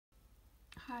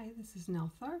Hi, this is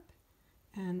Nell Tharpe,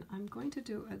 and I'm going to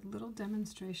do a little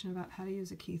demonstration about how to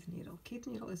use a Keith needle. Keith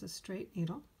needle is a straight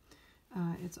needle.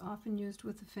 It's often used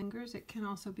with the fingers. It can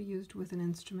also be used with an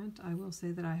instrument. I will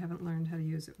say that I haven't learned how to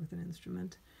use it with an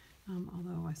instrument,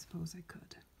 although I suppose I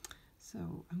could.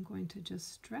 So I'm going to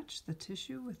just stretch the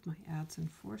tissue with my adze and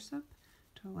forcep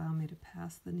to allow me to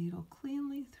pass the needle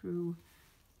cleanly through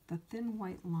the thin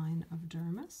white line of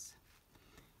dermis.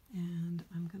 And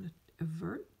I'm going to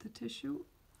invert the tissue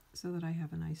so that I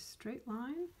have a nice straight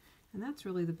line, and that's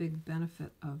really the big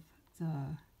benefit of the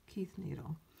Keith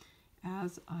needle.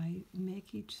 As I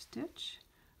make each stitch,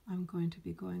 I'm going to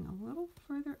be going a little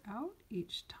further out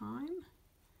each time,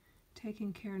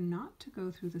 taking care not to go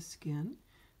through the skin.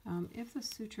 If the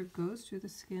suture goes through the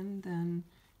skin, then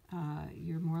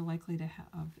you're more likely to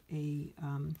have a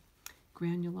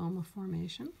granuloma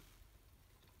formation.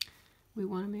 We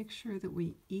want to make sure that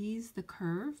we ease the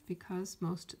curve because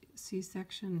most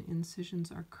C-section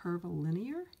incisions are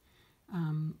curvilinear.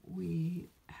 We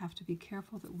have to be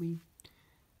careful that we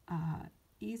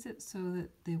ease it so that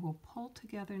they will pull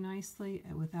together nicely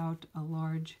without a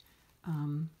large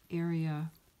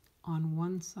area on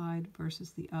one side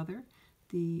versus the other.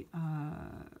 The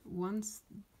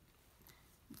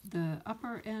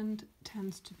upper end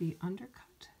tends to be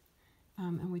undercut.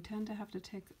 And we tend to have to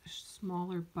take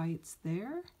smaller bites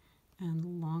there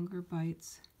and longer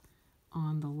bites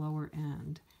on the lower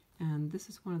end. And this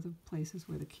is one of the places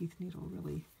where the Keith needle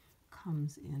really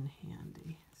comes in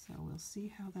handy. So we'll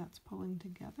see how that's pulling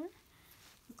together.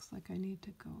 Looks like I need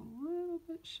to go a little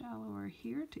bit shallower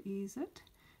here to ease it,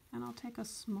 and I'll take a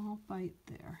small bite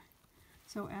there.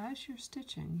 So as you're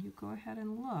stitching, you go ahead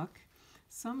and look.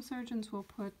 Some surgeons will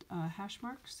put hash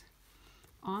marks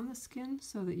on the skin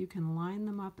so that you can line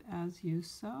them up as you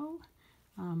sew.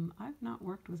 I've not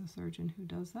worked with a surgeon who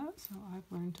does that, so I've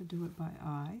learned to do it by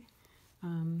eye.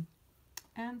 And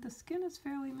the skin is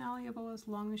fairly malleable as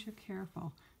long as you're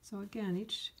careful. So again,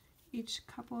 each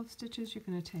couple of stitches you're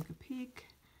going to take a peek.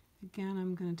 Again,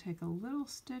 I'm going to take a little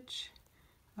stitch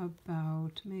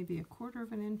about maybe 1/4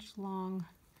 of an inch long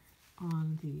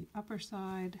on the upper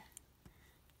side,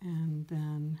 and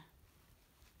then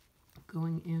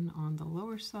going in on the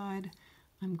lower side,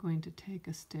 I'm going to take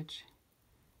a stitch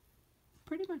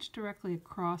pretty much directly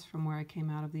across from where I came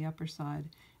out of the upper side,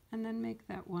 and then make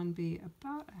that one be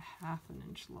about 1/2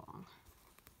 inch long.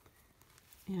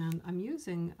 And I'm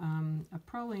using a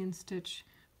prolene stitch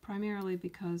primarily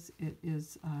because it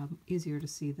is easier to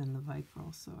see than the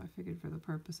Vicryl, so I figured for the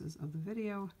purposes of the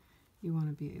video you want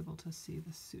to be able to see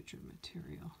the suture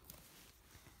material.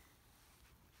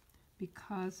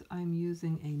 Because I'm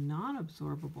using a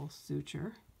non-absorbable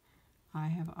suture, I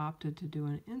have opted to do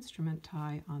an instrument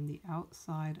tie on the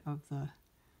outside of the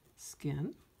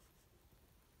skin.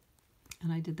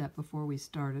 And I did that before we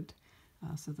started,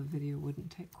 so the video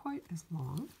wouldn't take quite as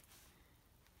long.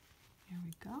 Here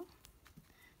we go.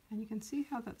 And you can see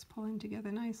how that's pulling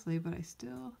together nicely, but I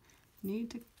still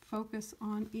need to focus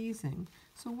on easing.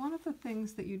 So one of the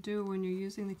things that you do when you're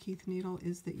using the Keith needle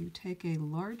is that you take a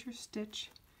larger stitch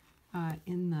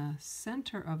in the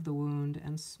center of the wound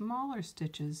and smaller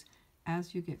stitches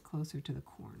as you get closer to the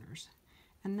corners.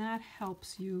 And that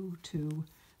helps you to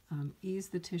ease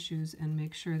the tissues and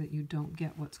make sure that you don't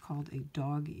get what's called a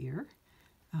dog ear.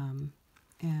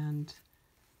 And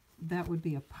that would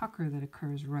be a pucker that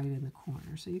occurs right in the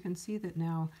corner. So you can see that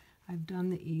now I've done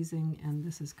the easing and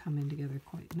this is coming together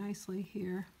quite nicely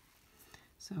here.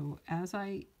 So as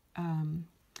I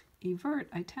evert,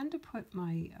 I tend to put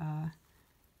my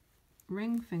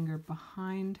ring finger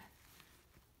behind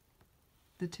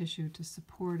the tissue to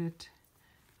support it,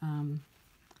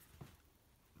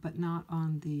 but not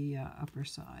on the upper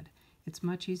side. It's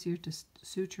much easier to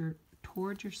suture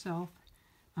toward yourself,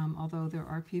 although there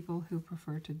are people who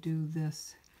prefer to do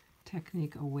this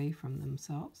technique away from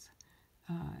themselves.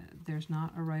 There's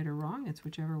not a right or wrong, it's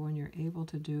whichever one you're able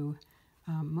to do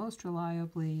most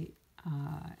reliably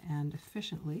and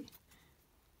efficiently.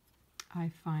 I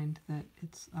find that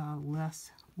it's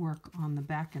less work on the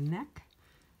back and neck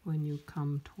when you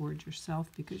come towards yourself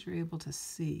because you're able to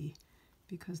see,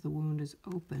 because the wound is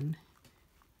open.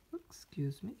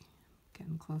 Excuse me,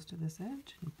 getting close to this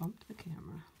edge and bumped the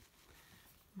camera.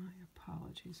 My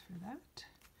apologies for that.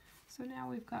 So now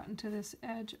we've gotten to this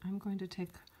edge, I'm going to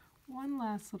take one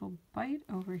last little bite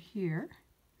over here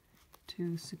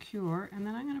to secure, and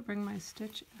then I'm going to bring my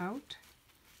stitch out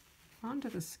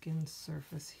onto the skin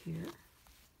surface here,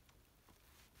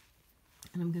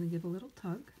 and I'm going to give a little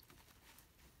tug,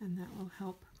 and that will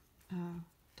help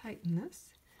tighten this.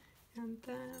 And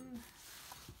then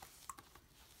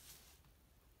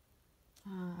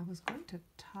I was going to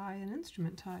tie an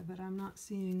instrument tie, but I'm not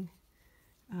seeing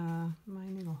my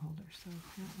needle holder, so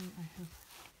apparently I have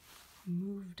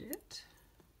moved it.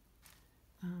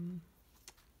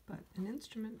 But an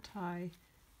instrument tie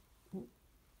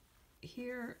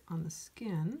here on the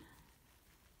skin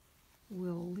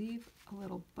will leave a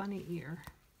little bunny ear.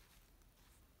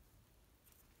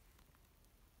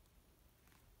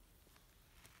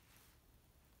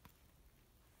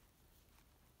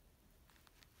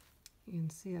 You can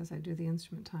see as I do the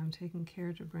instrument tie, I'm taking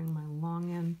care to bring my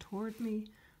long end toward me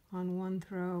on one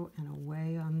throw and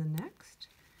away on the next,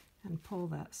 and pull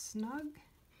that snug.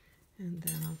 And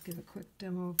then I'll give a quick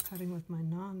demo of cutting with my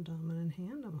non-dominant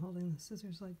hand. I'm holding the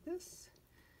scissors like this,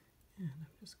 and I'm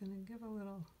just going to give a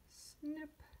little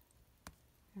snip.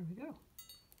 There we go.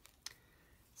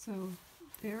 So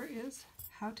there is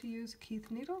how to use a Keith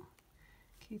needle.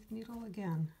 Keith needle,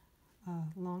 again, a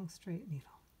long straight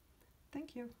needle.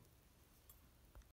 Thank you.